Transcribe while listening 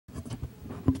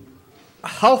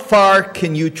How far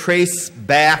can you trace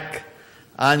back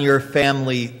on your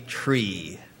family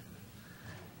tree?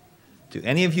 Do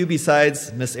any of you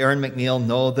besides Miss Erin McNeil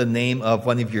know the name of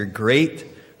one of your great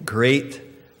grandparents?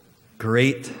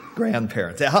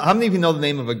 How many of you know the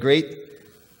name of a great,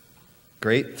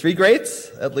 three greats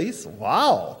at least?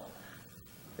 Wow.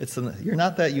 You're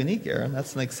not that unique, Erin.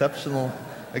 That's an exceptional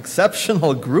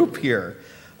group here.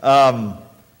 I'm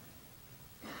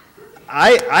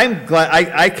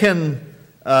glad I can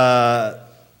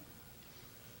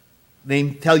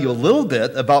tell you a little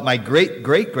bit about my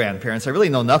great-grandparents. I really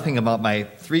know nothing about my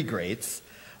three greats.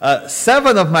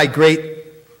 Seven of my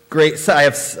great-greats, I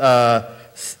have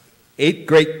 8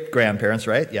 great-grandparents,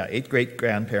 right? Yeah, 8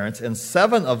 great-grandparents, and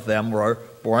 7 of them were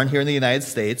born here in the United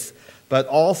States, but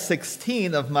all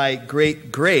 16 of my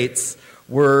great-greats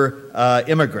were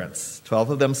immigrants. 12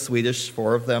 of them Swedish,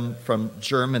 4 of them from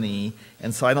Germany,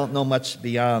 and so I don't know much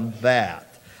beyond that.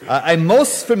 I'm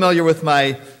most familiar with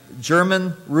my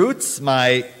German roots.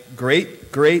 My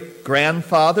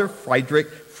great-great-grandfather, Friedrich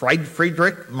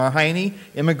Marheine,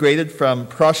 immigrated from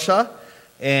Prussia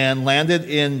and landed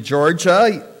in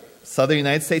Georgia, southern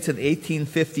United States, in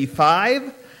 1855.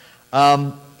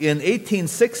 In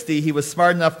 1860, he was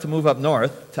smart enough to move up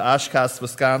north to Oshkosh,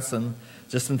 Wisconsin,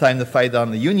 just in time to fight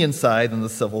on the Union side in the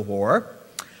Civil War.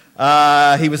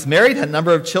 He was married, had a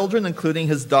number of children, including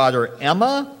his daughter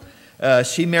Emma.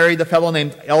 She married a fellow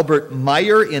named Albert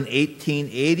Meyer in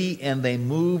 1880, and they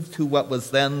moved to what was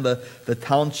then the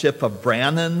township of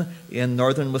Brannan in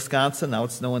northern Wisconsin. Now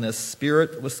it's known as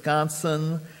Spirit,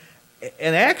 Wisconsin.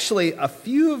 And actually, a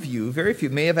few of you, very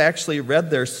few, may have actually read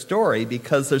their story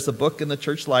because there's a book in the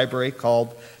church library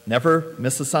called Never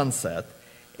Miss a Sunset.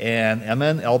 And Emma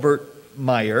and Albert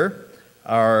Meyer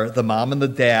are the mom and the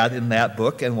dad in that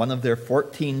book, and one of their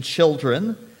 14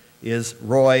 children is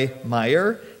Roy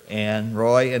Meyer. And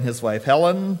Roy and his wife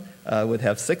Helen would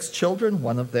have 6 children,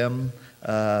 one of them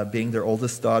being their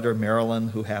oldest daughter, Marilyn,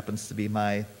 who happens to be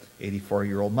my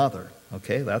 84-year-old mother.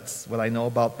 Okay, that's what I know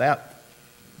about that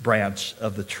branch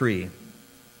of the tree.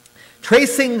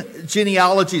 Tracing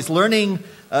genealogies, learning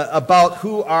about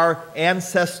who our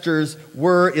ancestors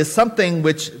were, is something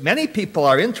which many people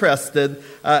are interested,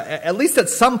 at least at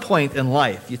some point in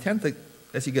life. You tend to,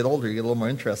 as you get older, you get a little more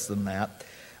interested in that.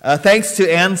 Thanks to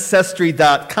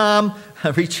Ancestry.com,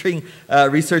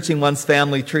 researching one's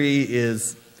family tree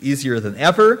is easier than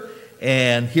ever.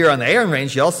 And here on the Iron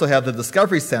Range, you also have the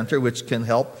Discovery Center, which can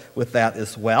help with that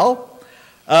as well.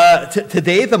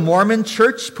 Today, the Mormon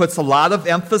Church puts a lot of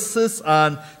emphasis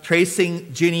on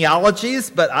tracing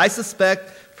genealogies, but I suspect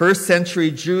first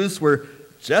century Jews were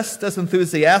just as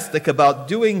enthusiastic about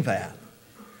doing that.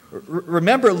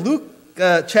 Remember, Luke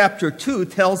chapter 2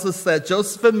 tells us that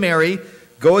Joseph and Mary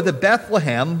go to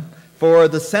Bethlehem for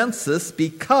the census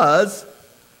because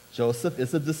Joseph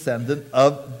is a descendant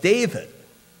of David.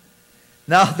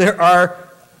 Now, there are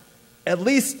at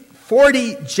least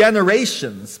 40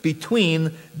 generations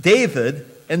between David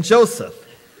and Joseph.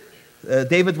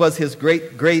 David was his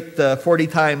great 40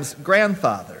 times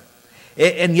grandfather.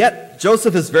 And yet,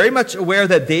 Joseph is very much aware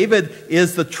that David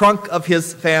is the trunk of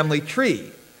his family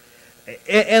tree.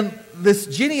 And this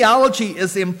genealogy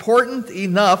is important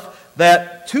enough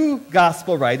that 2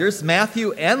 gospel writers,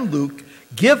 Matthew and Luke,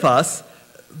 give us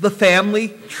the family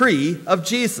tree of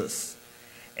Jesus.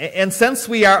 And since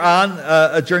we are on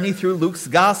a journey through Luke's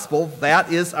gospel,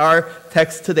 that is our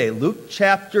text today. Luke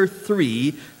chapter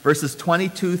 3, verses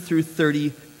 22 through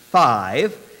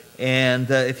 35.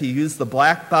 And if you use the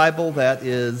black Bible, that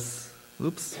is,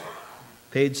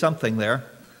 page something there.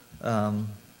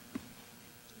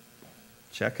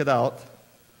 Check it out.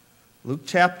 Luke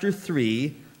chapter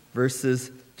 3,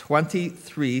 verses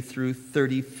 23 through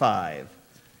 35.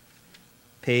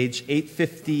 Page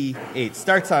 858.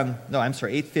 Starts on,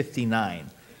 859.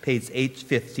 Page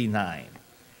 859.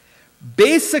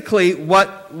 Basically,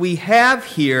 what we have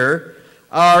here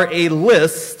are a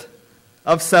list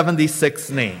of 76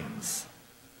 names.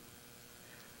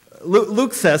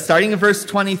 Luke says, starting in verse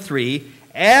 23,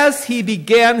 as he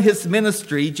began his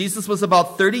ministry, Jesus was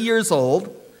about 30 years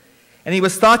old, and he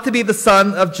was thought to be the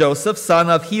son of Joseph, son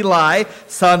of Heli,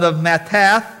 son of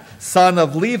Matthath, son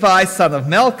of Levi, son of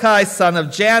Melchi, son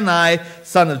of Jani,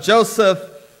 son of Joseph,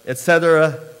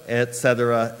 etc.,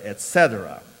 etc.,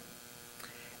 etc.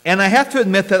 And I have to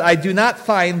admit that I do not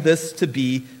find this to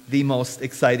be the most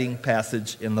exciting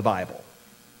passage in the Bible.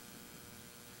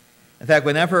 In fact,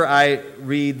 whenever I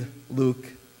read Luke,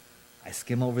 I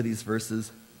skim over these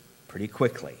verses pretty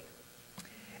quickly.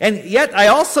 And yet I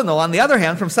also know, on the other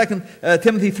hand, from 2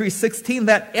 Timothy 3:16,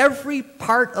 that every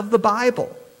part of the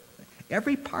Bible,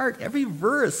 every part, every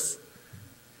verse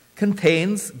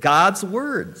contains God's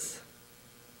words.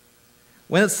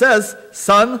 When it says,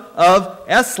 son of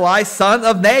Esli, son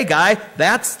of Nagai,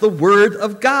 that's the word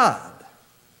of God.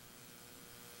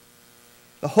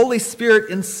 The Holy Spirit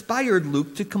inspired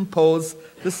Luke to compose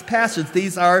this passage.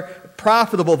 These are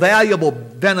profitable, valuable,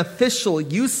 beneficial,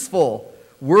 useful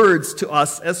words to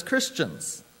us as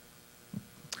Christians.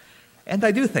 And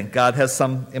I do think God has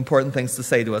some important things to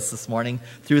say to us this morning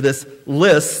through this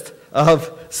list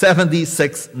of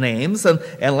 76 names.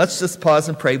 And let's just pause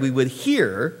and pray we would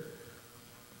hear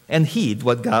and heed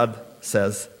what God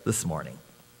says this morning.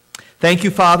 Thank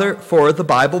you, Father, for the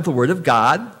Bible, the Word of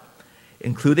God,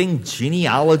 including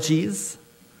genealogies,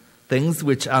 things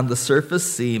which on the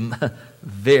surface seem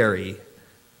very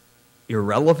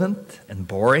irrelevant and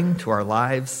boring to our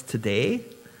lives today.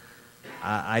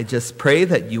 I just pray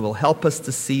that you will help us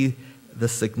to see the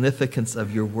significance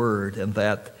of your word and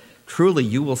that truly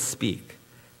you will speak,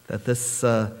 that this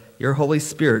your Holy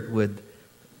Spirit would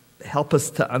help us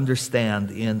to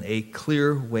understand in a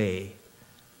clear way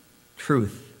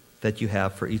truth that you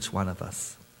have for each one of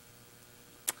us.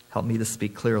 Help me to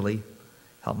speak clearly.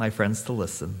 Help my friends to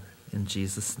listen. In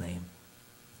Jesus' name,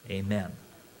 amen.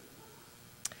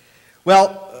 Well,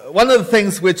 one of the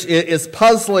things which is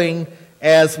puzzling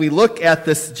as we look at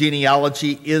this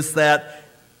genealogy is that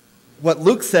what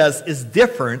Luke says is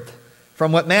different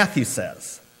from what Matthew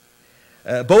says.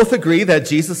 Both agree that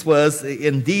Jesus was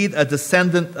indeed a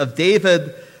descendant of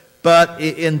David, but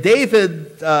in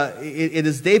David, it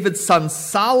is David's son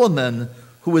Solomon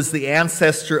who is the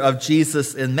ancestor of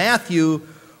Jesus in Matthew.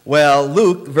 Well,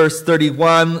 Luke, verse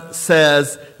 31,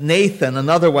 says Nathan,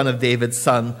 another one of David's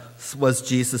sons, was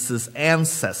Jesus'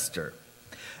 ancestor.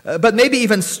 But maybe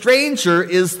even stranger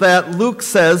is that Luke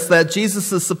says that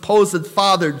Jesus' supposed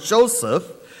father, Joseph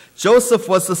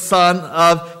was the son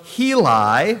of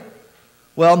Heli.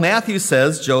 Well, Matthew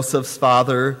says Joseph's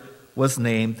father was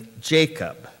named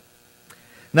Jacob.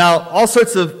 Now, all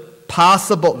sorts of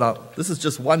possible, now this is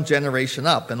just one generation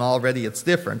up and already it's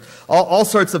different. All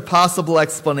sorts of possible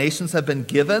explanations have been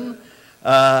given.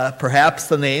 Perhaps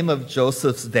the name of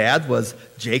Joseph's dad was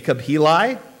Jacob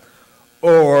Heli,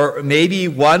 or maybe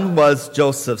one was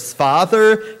Joseph's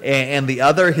father and the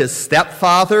other his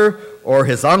stepfather or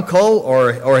his uncle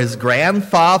or his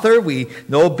grandfather. We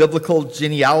know biblical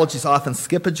genealogies often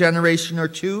skip a generation or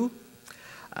two.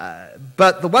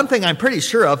 But the one thing I'm pretty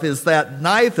sure of is that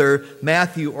neither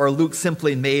Matthew or Luke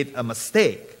simply made a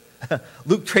mistake.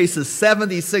 Luke traces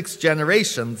 76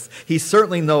 generations. He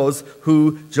certainly knows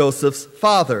who Joseph's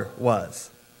father was.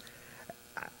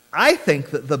 I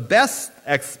think that the best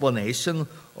explanation,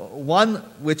 one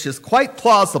which is quite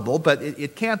plausible, but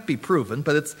it can't be proven,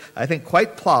 but it's, I think,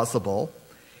 quite plausible,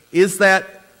 is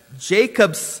that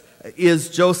Jacob is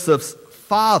Joseph's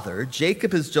father.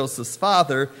 Jacob is Joseph's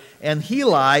father, and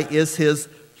Heli is his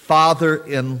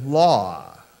father-in-law.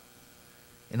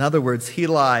 In other words,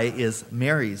 Heli is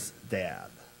Mary's dad.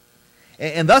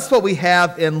 And thus what we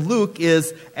have in Luke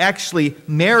is actually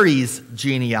Mary's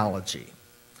genealogy.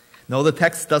 No, the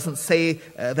text doesn't say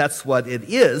that's what it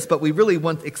is, but we really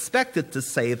wouldn't expect it to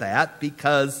say that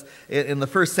because in the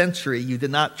first century you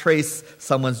did not trace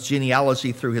someone's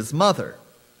genealogy through his mother.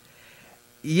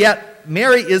 Yet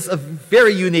Mary is a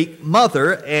very unique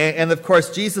mother, and of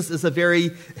course Jesus is a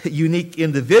very unique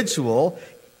individual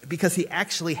because he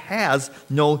actually has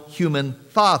no human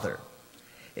father.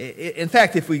 In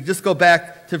fact, if we just go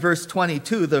back to verse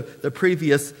 22, the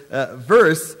previous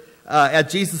verse, at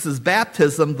Jesus'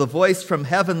 baptism, the voice from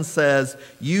heaven says,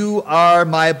 "You are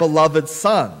my beloved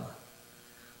Son.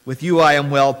 With you I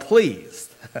am well pleased."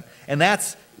 And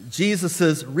that's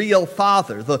Jesus' real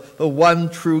father, the one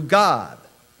true God.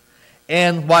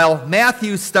 And while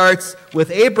Matthew starts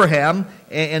with Abraham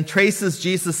and traces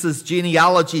Jesus'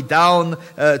 genealogy down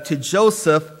to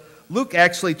Joseph, Luke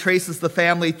actually traces the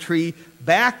family tree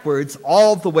backwards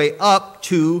all the way up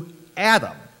to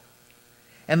Adam.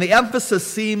 And the emphasis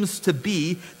seems to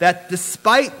be that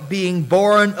despite being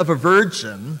born of a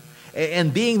virgin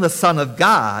and being the Son of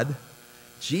God,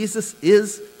 Jesus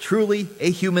is truly a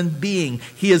human being.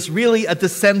 He is really a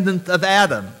descendant of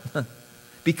Adam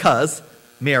because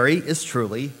Mary is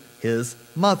truly his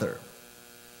mother.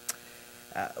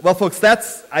 Well, folks,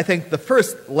 that's, I think, the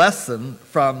first lesson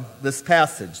from this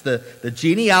passage. The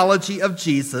genealogy of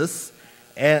Jesus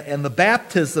and the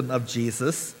baptism of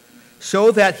Jesus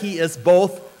show that he is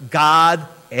both God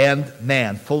and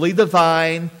man, fully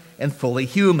divine and fully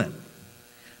human.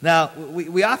 Now,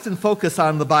 we often focus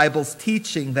on the Bible's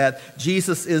teaching that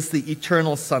Jesus is the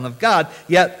eternal Son of God,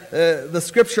 yet the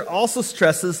Scripture also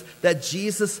stresses that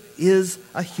Jesus is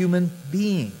a human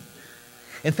being.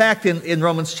 In fact, in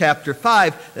Romans chapter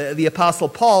 5, the Apostle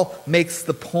Paul makes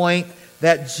the point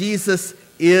that Jesus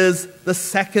is the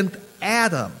second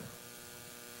Adam.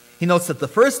 He notes that the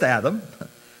first Adam,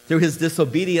 through his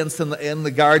disobedience in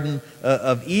the Garden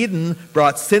of Eden,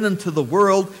 brought sin into the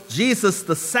world. Jesus,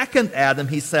 the second Adam,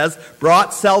 he says,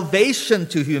 brought salvation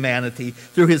to humanity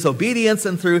through his obedience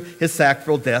and through his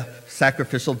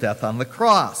sacrificial death on the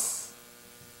cross.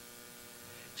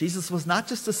 Jesus was not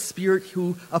just a spirit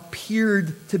who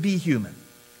appeared to be human.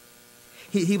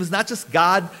 He was not just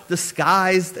God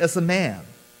disguised as a man.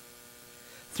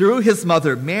 Through his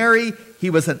mother Mary, he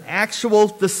was an actual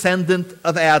descendant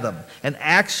of Adam, an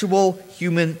actual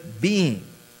human being.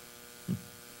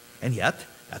 And yet,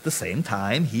 at the same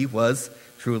time, he was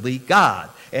truly God.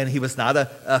 And he was not a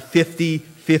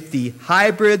 50-50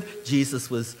 hybrid. Jesus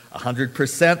was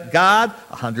 100% God,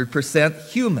 100%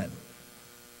 human.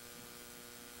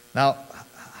 Now,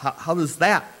 how does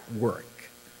that work?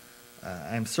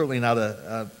 I'm certainly not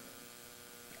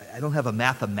I don't have a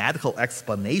mathematical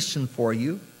explanation for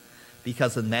you,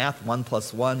 because in math, 1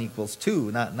 + 1 =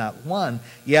 2, not 1.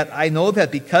 Yet I know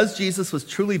that because Jesus was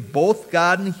truly both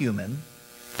God and human,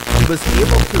 he was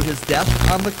able through his death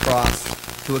on the cross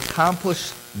to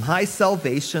accomplish my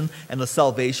salvation and the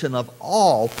salvation of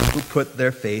all who put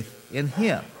their faith in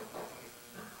him.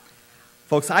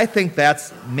 Folks, I think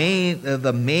that's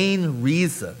the main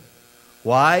reason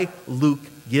why Luke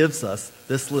gives us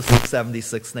this list of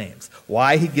 76 names,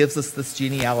 why he gives us this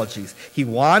genealogies. He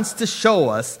wants to show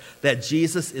us that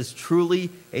Jesus is truly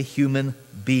a human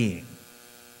being.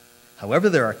 However,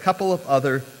 there are a couple of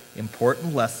other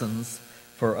important lessons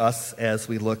for us as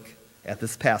we look at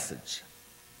this passage.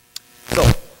 So,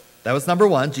 that was number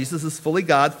one. Jesus is fully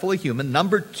God, fully human.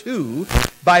 Number two,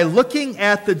 by looking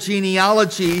at the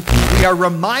genealogy, we are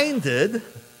reminded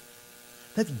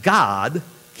that God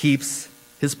keeps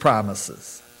his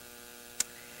promises.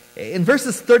 In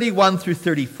verses 31 through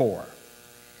 34,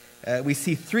 we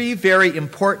see three very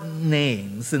important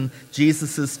names in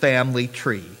Jesus' family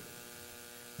tree: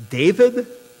 David,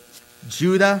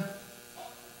 Judah,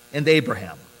 and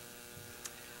Abraham.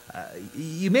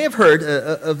 You may have heard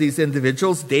of these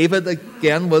individuals. David,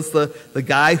 again, was the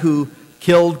guy who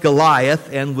killed Goliath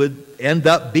and would end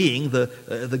up being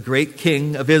the great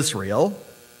king of Israel.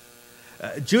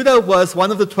 Judah was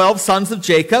one of the 12 sons of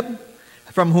Jacob,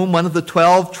 from whom one of the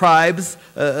 12 tribes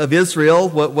of Israel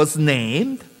was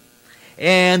named.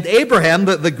 And Abraham,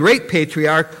 the great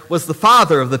patriarch, was the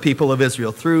father of the people of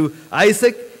Israel through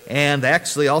Isaac, and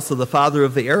actually also the father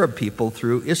of the Arab people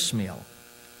through Ishmael.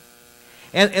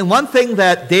 And one thing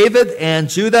that David and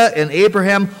Judah and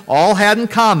Abraham all had in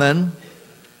common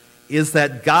is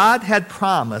that God had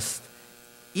promised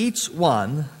each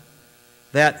one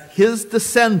that his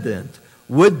descendant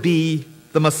would be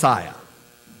the Messiah.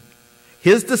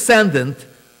 His descendant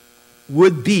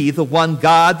would be the one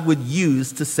God would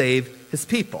use to save his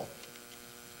people.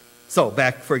 So,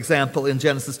 back, for example, in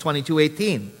Genesis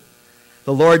 22:18,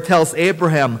 the Lord tells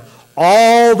Abraham,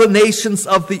 "All the nations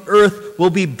of the earth will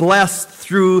be blessed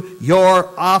through your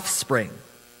offspring."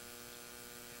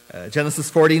 Genesis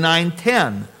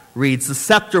 49:10 reads, "The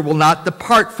scepter will not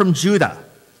depart from Judah,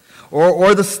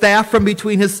 or the staff from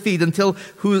between his feet, until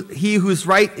he whose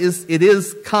right it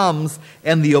is comes,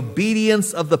 and the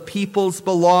obedience of the peoples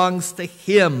belongs to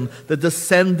him, the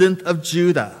descendant of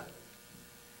Judah."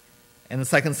 And in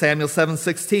 2 Samuel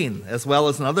 7:16, as well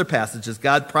as in other passages,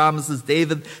 God promises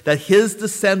David that his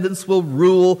descendants will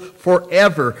rule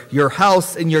forever. "Your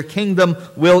house and your kingdom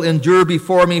will endure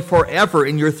before me forever,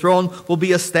 and your throne will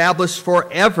be established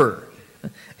forever."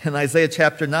 In Isaiah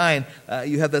chapter 9,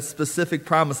 you have that specific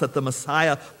promise that the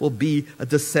Messiah will be a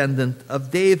descendant of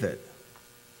David.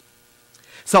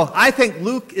 So I think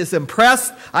Luke is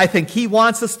impressed. I think he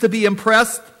wants us to be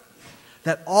impressed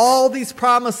that all these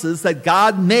promises that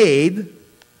God made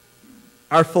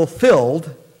are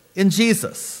fulfilled in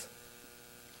Jesus.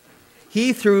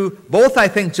 He, through both, I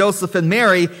think, Joseph and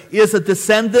Mary, is a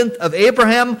descendant of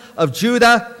Abraham, of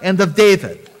Judah, and of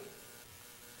David.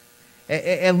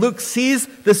 And Luke sees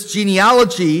this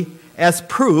genealogy as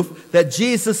proof that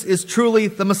Jesus is truly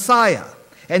the Messiah.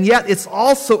 And yet it's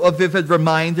also a vivid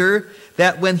reminder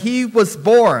that when he was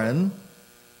born,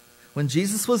 when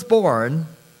Jesus was born,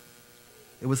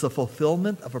 it was a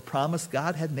fulfillment of a promise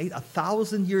God had made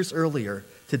 1,000 years earlier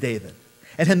to David,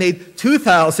 and had made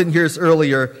 2,000 years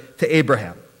earlier to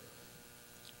Abraham.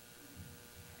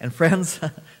 And friends,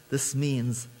 this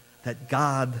means that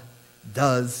God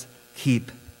does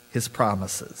keep his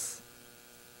promises.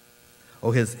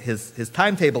 Oh, his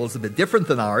timetable is a bit different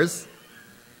than ours.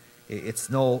 It's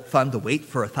no fun to wait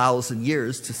for 1,000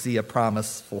 years to see a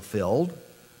promise fulfilled.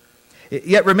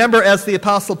 Yet remember, as the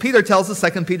Apostle Peter tells us,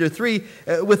 2 Peter 3,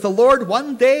 with the Lord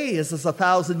 1 day is as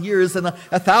 1,000 years, and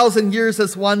 1,000 years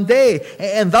as 1 day.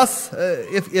 And thus,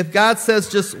 if God says,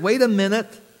 just wait a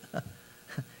minute,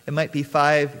 it might be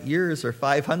 5 years or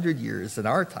 500 years in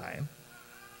our time.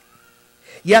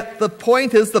 Yet the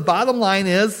point is, the bottom line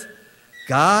is,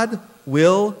 God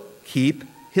will keep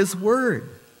his word.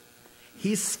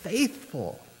 He's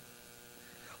faithful.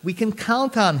 We can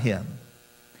count on him.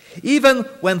 Even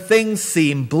when things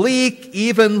seem bleak,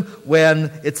 even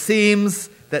when it seems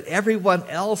that everyone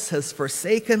else has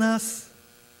forsaken us,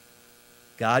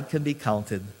 God can be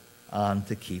counted on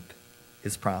to keep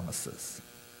his promises.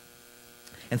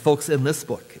 And folks, in this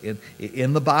book,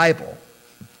 in the Bible,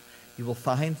 you will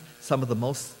find some of the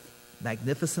most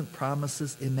magnificent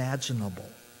promises imaginable.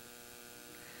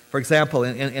 For example,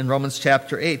 in Romans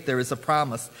chapter 8, there is a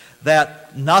promise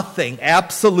that nothing,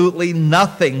 absolutely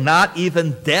nothing, not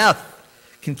even death,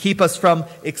 can keep us from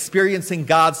experiencing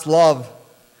God's love,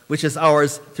 which is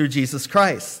ours through Jesus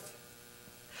Christ.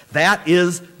 That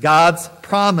is God's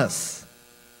promise.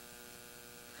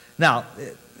 Now,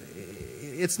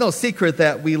 it's no secret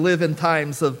that we live in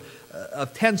times of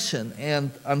tension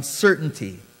and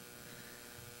uncertainty.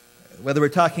 Whether we're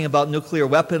talking about nuclear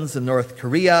weapons in North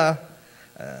Korea,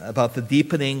 about the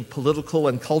deepening political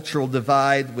and cultural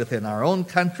divide within our own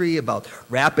country, about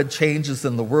rapid changes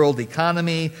in the world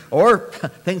economy, or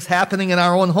things happening in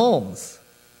our own homes.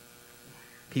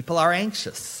 People are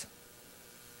anxious.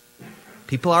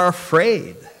 People are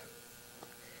afraid.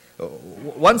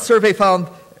 One survey found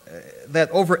that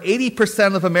over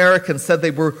 80% of Americans said they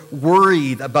were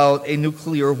worried about a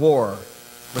nuclear war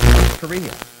with North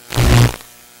Korea.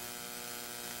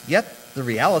 Yet, the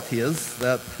reality is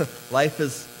that life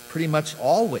is pretty much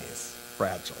always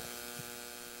fragile.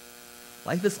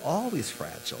 Life is always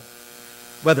fragile.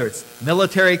 Whether it's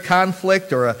military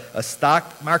conflict or a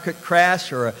stock market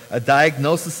crash or a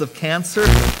diagnosis of cancer,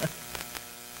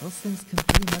 those things can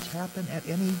pretty much happen at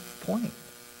any point.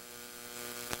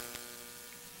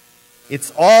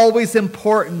 It's always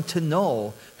important to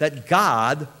know that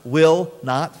God will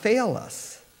not fail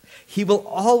us. He will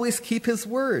always keep his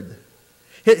word.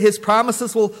 His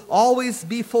promises will always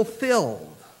be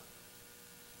fulfilled.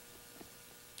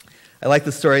 I like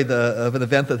the story of an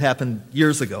event that happened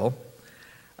years ago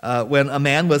when a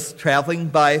man was traveling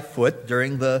by foot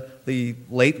during the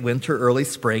late winter, early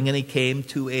spring, and he came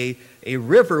to a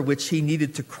river which he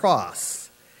needed to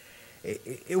cross.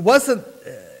 It wasn't,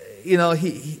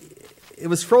 it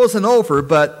was frozen over,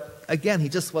 but again, he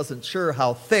just wasn't sure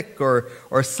how thick or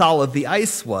solid the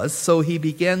ice was, so he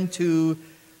began to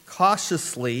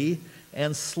cautiously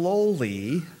and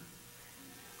slowly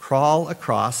crawl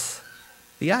across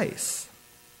the ice.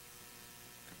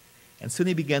 And soon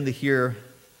he began to hear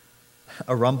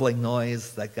a rumbling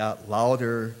noise that got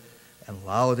louder and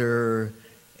louder,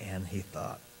 and he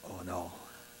thought, oh no.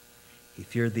 He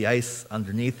feared the ice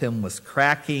underneath him was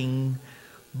cracking,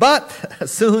 but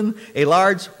soon a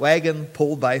large wagon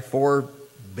pulled by 4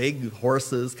 big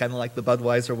horses, kind of like the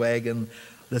Budweiser wagon,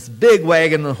 this big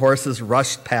wagon and horses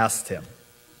rushed past him.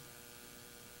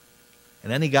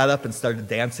 And then he got up and started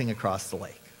dancing across the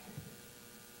lake.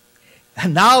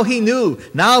 And now he knew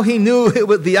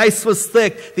the ice was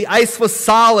thick, the ice was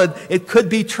solid, it could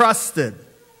be trusted.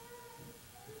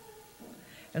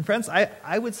 And friends,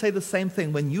 I would say the same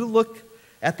thing. When you look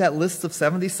at that list of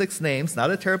 76 names, not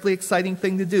a terribly exciting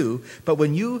thing to do, but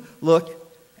when you look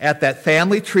at that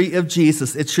family tree of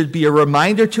Jesus, it should be a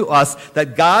reminder to us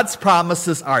that God's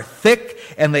promises are thick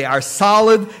and they are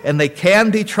solid and they can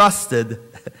be trusted,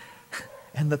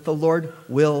 and that the Lord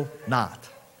will not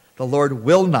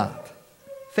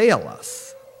fail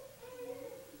us.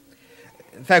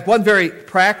 In fact, one very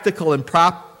practical and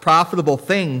profitable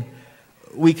thing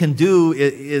we can do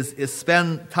is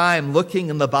spend time looking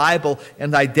in the Bible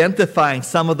and identifying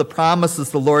some of the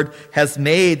promises the Lord has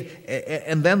made,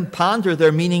 and then ponder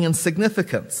their meaning and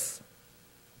significance.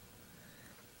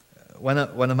 One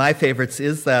of my favorites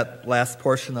is that last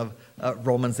portion of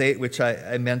Romans 8, which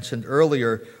I mentioned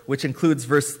earlier, which includes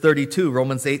verse 32,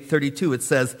 Romans 8:32. It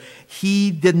says,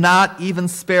 "He did not even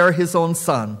spare his own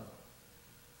son,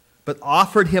 but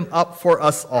offered him up for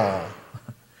us all."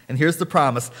 And here's the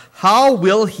promise: "How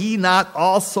will he not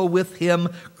also with him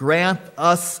grant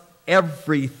us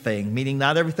everything?" Meaning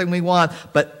not everything we want,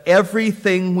 but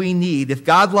everything we need. If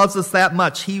God loves us that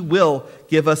much, he will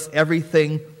give us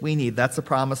everything we need. That's a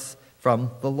promise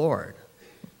from the Lord.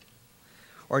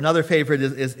 Or another favorite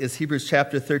is Hebrews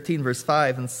chapter 13, verse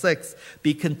 5 and 6.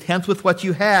 "Be content with what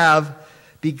you have,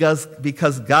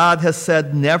 because God has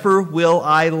said, 'Never will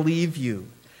I leave you.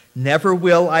 Never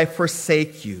will I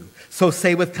forsake you.' So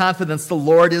say with confidence, the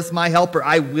Lord is my helper.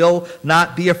 I will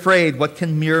not be afraid. What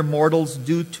can mere mortals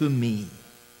do to me?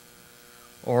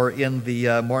 Or in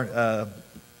the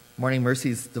Morning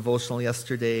Mercies devotional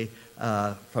yesterday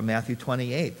from Matthew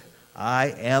 28, I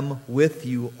am with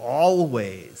you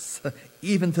always,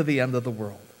 even to the end of the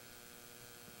world.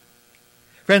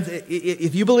 Friends,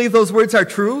 if you believe those words are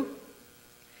true,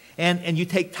 and you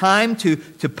take time to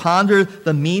ponder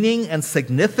the meaning and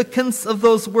significance of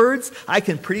those words, I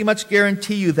can pretty much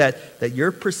guarantee you that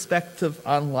your perspective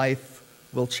on life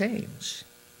will change.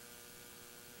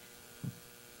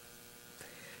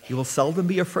 You will seldom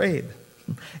be afraid.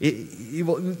 You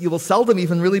will seldom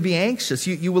even really be anxious.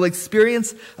 You will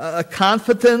experience a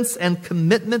confidence and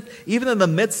commitment even in the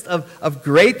midst of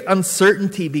great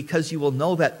uncertainty, because you will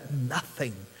know that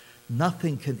nothing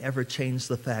can ever change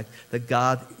the fact that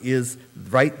God is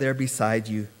right there beside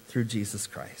you through Jesus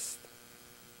Christ.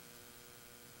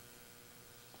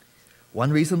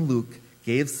 One reason Luke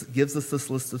gives us this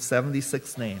list of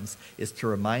 76 names is to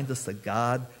remind us that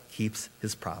God keeps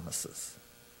his promises.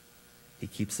 He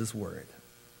keeps his word.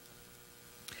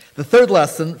 The third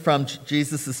lesson from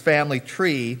Jesus' family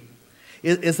tree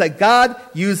is that God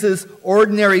uses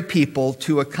ordinary people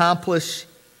to accomplish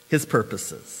his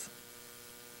purposes.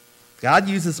 God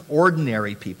uses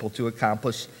ordinary people to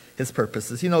accomplish his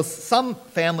purposes. You know, some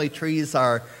family trees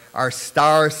are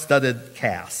star-studded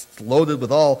casts, loaded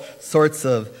with all sorts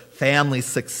of family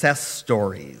success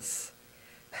stories.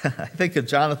 I think of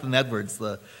Jonathan Edwards,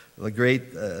 the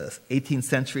great 18th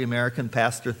century American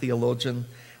pastor, theologian.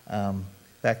 In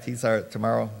fact, he's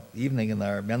tomorrow evening in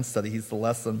our men's study, he's the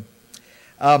lesson.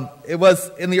 It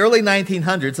was in the early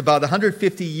 1900s, about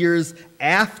 150 years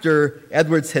after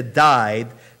Edwards had died,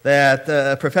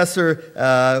 that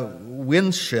Professor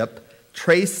Winship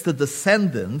traced the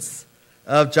descendants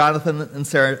of Jonathan and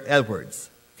Sarah Edwards.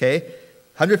 Okay?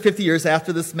 150 years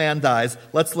after this man dies,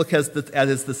 let's look at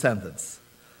his descendants.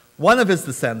 One of his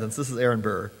descendants, this is Aaron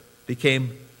Burr,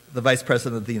 became the Vice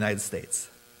President of the United States.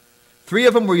 3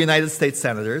 of them were United States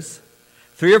senators.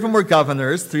 3 of them were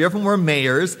governors. 3 of them were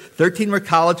mayors. 13 were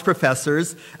college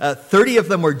professors. 30 of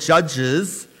them were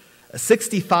judges.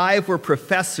 65 were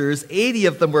professors. 80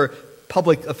 of them were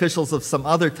public officials of some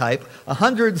other type.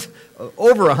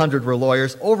 Over 100 were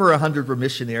lawyers. Over 100 were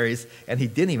missionaries. And he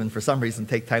didn't even, for some reason,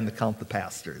 take time to count the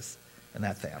pastors in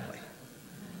that family.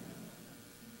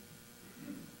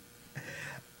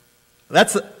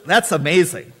 That's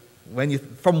amazing.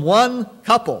 From one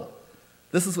couple,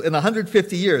 this is in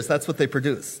 150 years, that's what they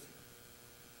produced.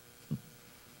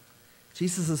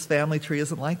 Jesus' family tree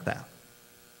isn't like that.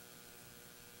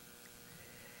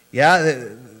 Yeah,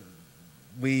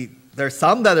 there's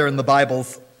some that are in the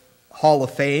Bible's Hall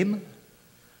of Fame.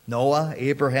 Noah,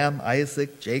 Abraham,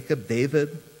 Isaac, Jacob,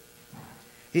 David.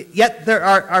 Yet there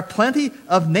are plenty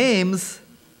of names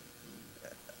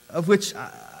of which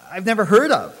I've never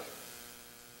heard of.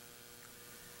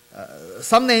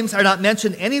 Some names are not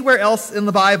mentioned anywhere else in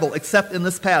the Bible except in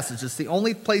this passage. It's the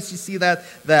only place you see that.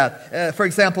 For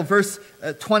example, verse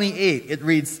 28, it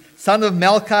reads, son of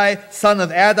Melchi, son of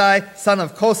Adai, son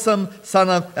of Kosam, son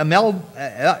of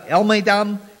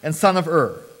Elmadam, and son of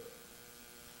Ur.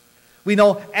 We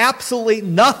know absolutely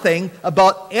nothing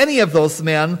about any of those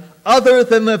men other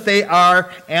than that they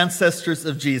are ancestors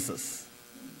of Jesus.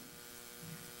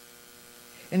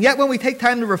 And yet when we take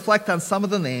time to reflect on some of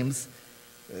the names,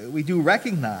 we do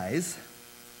recognize,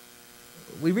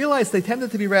 we realize they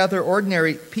tended to be rather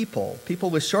ordinary people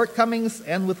with shortcomings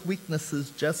and with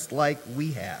weaknesses just like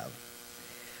we have.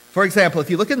 For example, if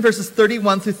you look in verses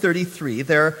 31 through 33,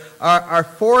 there are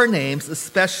 4 names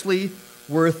especially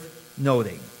worth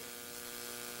noting.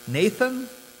 Nathan,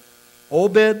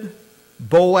 Obed,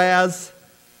 Boaz,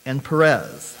 and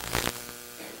Perez.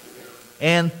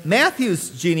 And Matthew's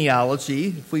genealogy,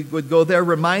 if we would go there,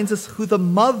 reminds us who the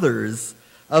mothers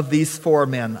of these 4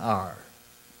 men are.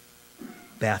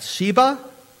 Bathsheba,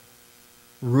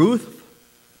 Ruth,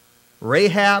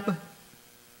 Rahab,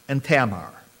 and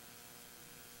Tamar.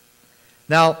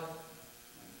 Now,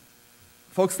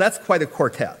 folks, that's quite a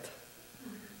quartet.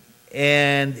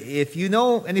 And if you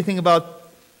know anything about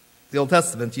the Old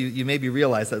Testament, you maybe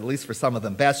realize that at least for some of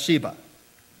them, Bathsheba,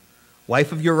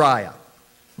 wife of Uriah,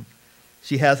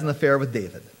 she has an affair with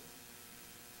David.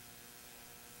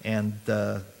 And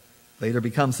later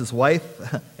becomes his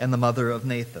wife and the mother of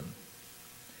Nathan.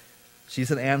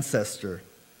 She's an ancestor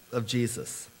of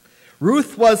Jesus.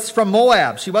 Ruth was from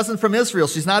Moab. She wasn't from Israel.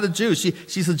 She's not a Jew.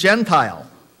 She's a Gentile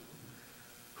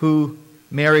who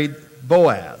married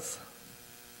Boaz.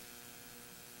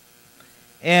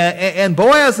 And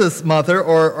Boaz's mother,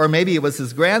 or maybe it was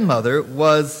his grandmother,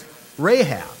 was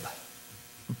Rahab.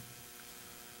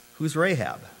 Who's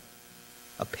Rahab?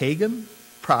 A pagan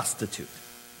prostitute.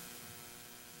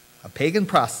 A pagan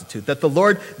prostitute that the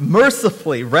Lord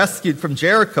mercifully rescued from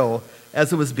Jericho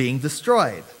as it was being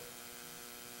destroyed.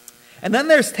 And then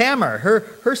there's Tamar.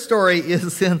 Her story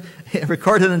is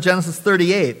recorded in Genesis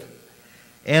 38.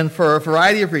 And for a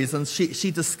variety of reasons,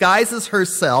 she disguises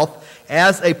herself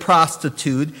as a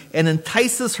prostitute and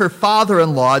entices her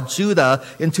father-in-law, Judah,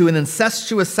 into an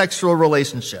incestuous sexual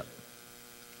relationship.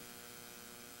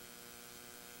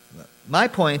 My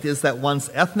point is that one's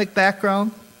ethnic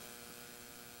background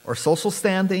or social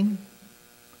standing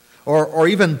or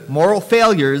even moral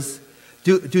failures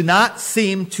do not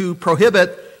seem to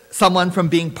prohibit someone from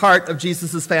being part of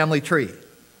Jesus' family tree.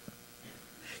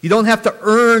 You don't have to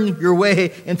earn your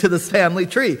way into this family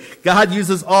tree. God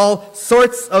uses all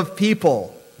sorts of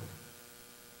people.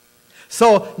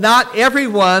 So not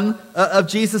everyone of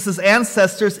Jesus'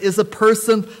 ancestors is a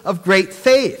person of great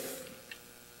faith.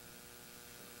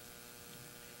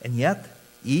 And yet,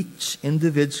 each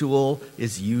individual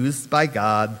is used by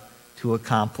God to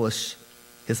accomplish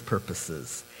his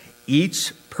purposes.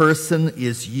 Each person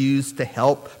is used to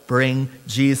help bring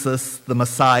Jesus, the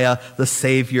Messiah, the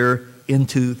Savior,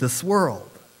 into this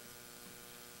world.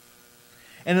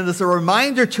 And it is a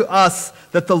reminder to us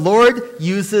that the Lord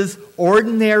uses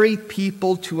ordinary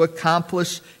people to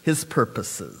accomplish his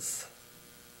purposes.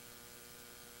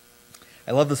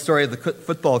 I love the story of the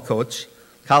football coach.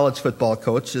 College football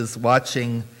coach is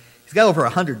watching. He's got over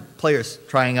 100 players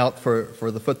trying out for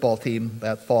the football team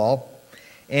that fall.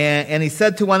 And he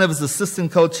said to one of his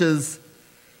assistant coaches,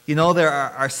 you know, there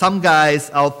are some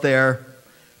guys out there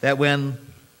that when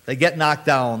they get knocked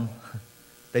down,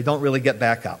 they don't really get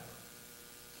back up.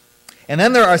 And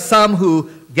then there are some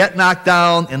who get knocked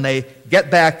down and they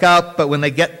get back up, but when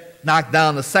they get knocked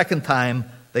down the second time,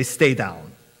 they stay down.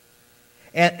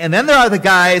 And then there are the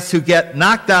guys who get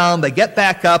knocked down, they get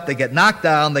back up, they get knocked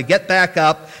down, they get back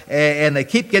up, and they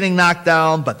keep getting knocked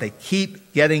down, but they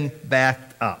keep getting back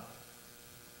up.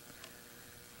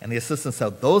 And the assistant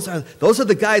said, those are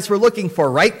the guys we're looking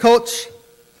for, right, coach?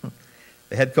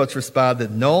 The head coach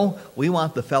responded, no, we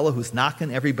want the fellow who's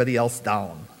knocking everybody else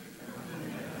down.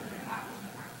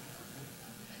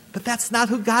 But that's not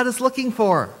who God is looking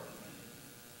for.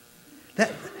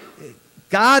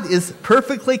 God is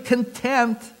perfectly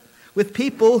content with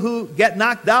people who get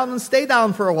knocked down and stay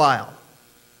down for a while.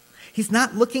 He's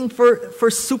not looking for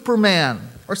Superman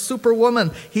or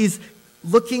Superwoman. He's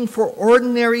looking for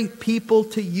ordinary people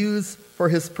to use for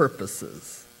his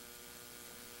purposes.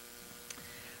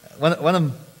 One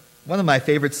of my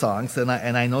favorite songs, and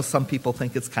I know some people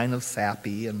think it's kind of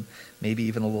sappy and maybe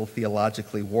even a little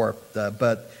theologically warped,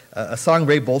 but a song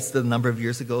Ray Boltz did a number of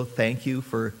years ago, Thank You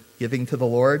for Giving to the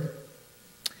Lord.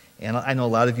 And I know a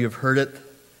lot of you have heard it.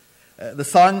 The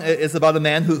song is about a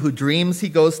man who dreams he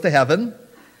goes to heaven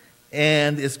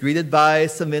and is greeted by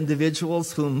some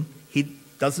individuals whom he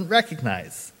doesn't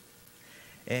recognize.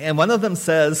 And one of them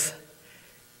says,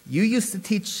 you used to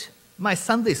teach my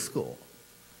Sunday school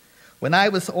when I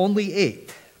was only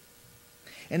 8.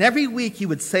 And every week you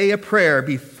would say a prayer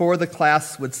before the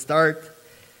class would start.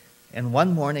 And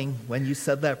one morning when you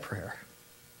said that prayer,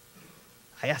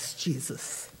 I asked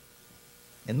Jesus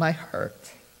in my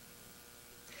heart.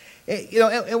 You know,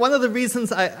 and one of the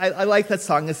reasons I like that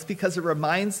song is because it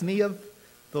reminds me of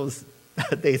those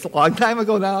days a long time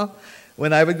ago now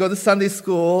when I would go to Sunday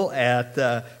school at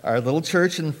our little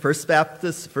church in First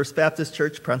Baptist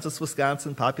Church, Prentice,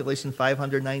 Wisconsin, population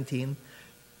 519.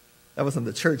 That wasn't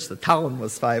the church, the town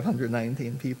was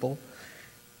 519 people.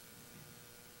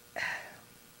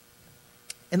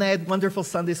 And I had wonderful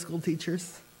Sunday school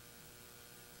teachers.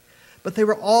 But they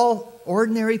were all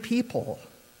ordinary people.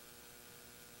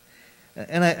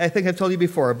 And I think I've told you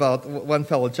before about one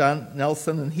fellow, John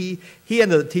Nelson, and he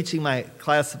ended up teaching my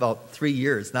class about 3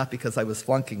 years, not because I was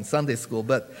flunking Sunday school,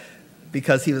 but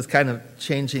because he was kind of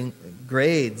changing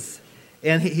grades.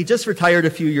 And he just retired a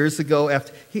few years ago.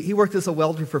 After he worked as a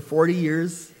welder for 40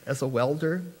 years as a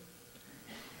welder.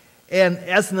 And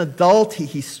as an adult,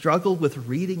 he struggled with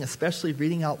reading, especially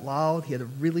reading out loud. He had a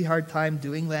really hard time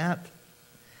doing that.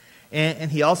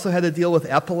 And he also had to deal with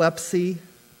epilepsy.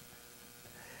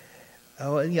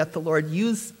 Oh, and yet the Lord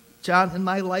used John in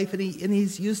my life, and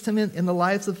he's used him in the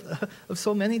lives of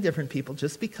so many different people,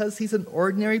 just because he's an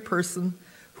ordinary person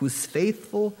who's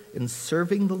faithful in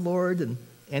serving the Lord in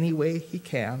any way he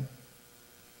can.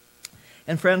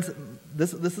 And friends,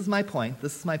 this is my point.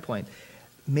 This is my point.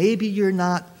 Maybe you're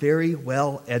not very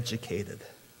well educated.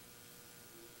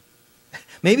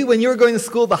 Maybe when you were going to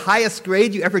school, the highest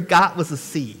grade you ever got was a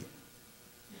C.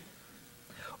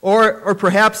 Or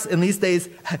perhaps in these days,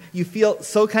 you feel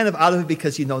so kind of out of it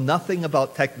because you know nothing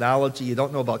about technology, you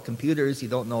don't know about computers, you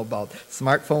don't know about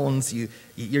smartphones,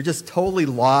 you're just totally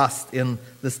lost in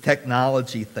this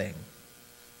technology thing.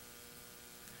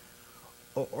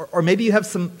 Or maybe you have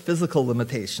some physical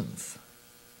limitations.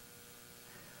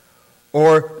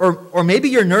 Or maybe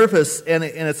you're nervous and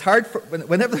it's hard,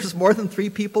 whenever there's more than 3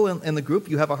 people in the group,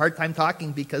 you have a hard time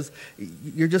talking because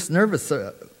you're just nervous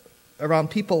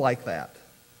around people like that.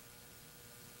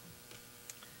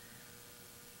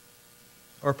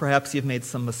 Or perhaps you've made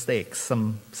some mistakes,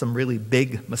 some really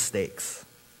big mistakes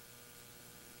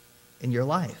in your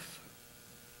life.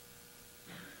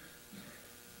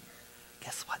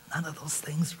 Guess what? None of those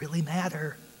things really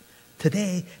matter.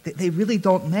 Today, they really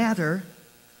don't matter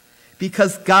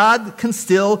because God can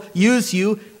still use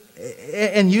you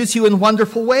and use you in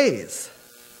wonderful ways.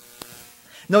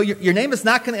 No, your name is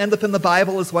not going to end up in the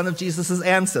Bible as one of Jesus'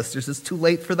 ancestors. It's too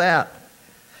late for that.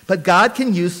 But God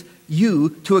can use you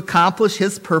to accomplish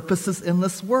his purposes in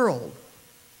this world.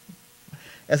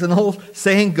 As an old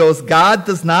saying goes, God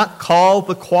does not call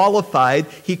the qualified,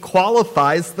 he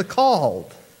qualifies the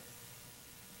called.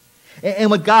 And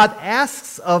what God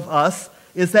asks of us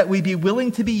is that we be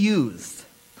willing to be used.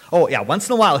 Oh yeah, once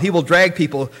in a while he will drag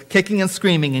people kicking and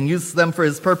screaming and use them for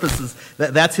his purposes.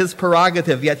 That's his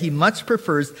prerogative, yet he much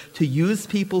prefers to use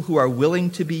people who are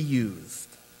willing to be used.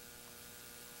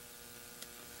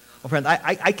 Well, friend,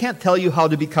 I can't tell you how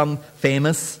to become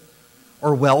famous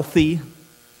or wealthy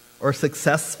or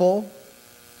successful.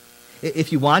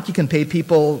 If you want, you can pay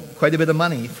people quite a bit of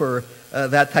money for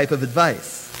that type of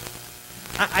advice.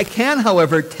 I can,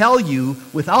 however, tell you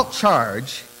without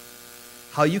charge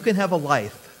how you can have a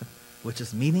life which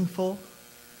is meaningful,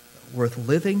 worth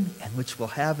living, and which will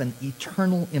have an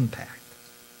eternal impact.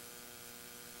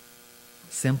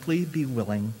 Simply be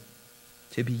willing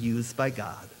to be used by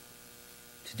God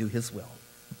to do his will.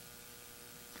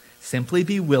 Simply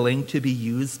be willing to be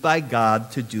used by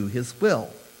God to do his will.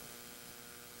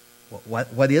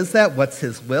 What is that? What's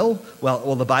his will?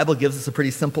 Well, the Bible gives us a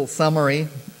pretty simple summary.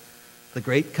 The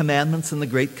great commandments and the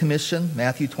great commission,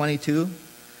 Matthew 22.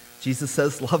 Jesus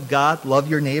says, love God, love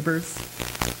your neighbors.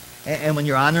 And when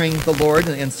you're honoring the Lord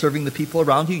and serving the people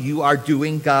around you, you are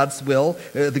doing God's will.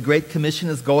 The Great Commission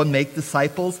is go and make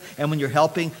disciples. And when you're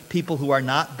helping people who are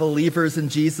not believers in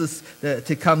Jesus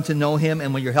to come to know him,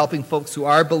 and when you're helping folks who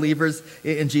are believers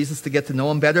in Jesus to get to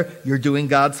know him better, you're doing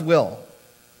God's will.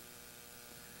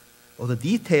 Well, the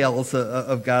details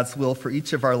of God's will for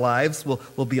each of our lives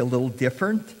will be a little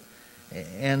different.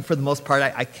 And for the most part,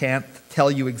 I can't tell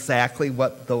you exactly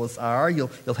what those are.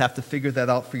 You'll have to figure that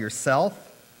out for yourself.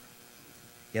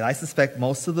 Yet I suspect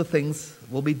most of the things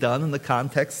will be done in the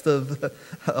context of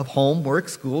home, work,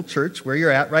 school, church, where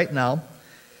you're at right now.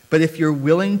 But if you're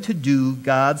willing to do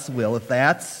God's will, if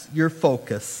that's your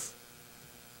focus,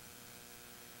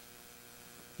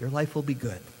 your life will be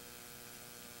good.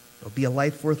 It'll be a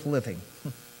life worth living.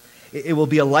 It will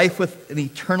be a life with an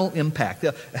eternal impact.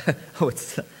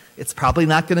 It's probably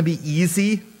not going to be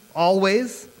easy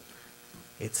always.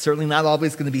 It's certainly not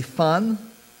always going to be fun.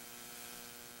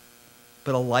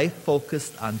 But a life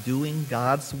focused on doing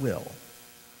God's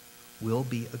will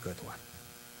be a good one.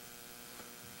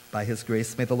 By his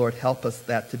grace, may the Lord help us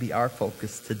that to be our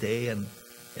focus today and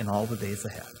in all the days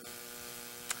ahead.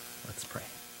 Let's pray.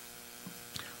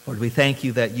 Lord, we thank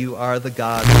you that you are the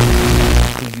God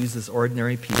who uses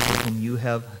ordinary people whom you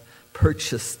have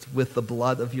purchased with the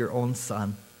blood of your own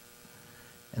Son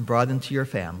and brought into your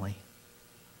family.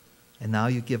 And now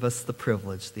you give us the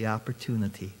privilege, the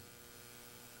opportunity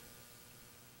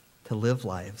to live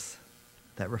lives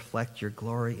that reflect your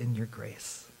glory and your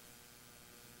grace.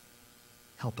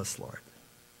 Help us, Lord,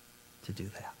 to do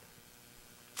that.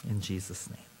 In Jesus'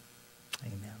 name,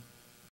 amen.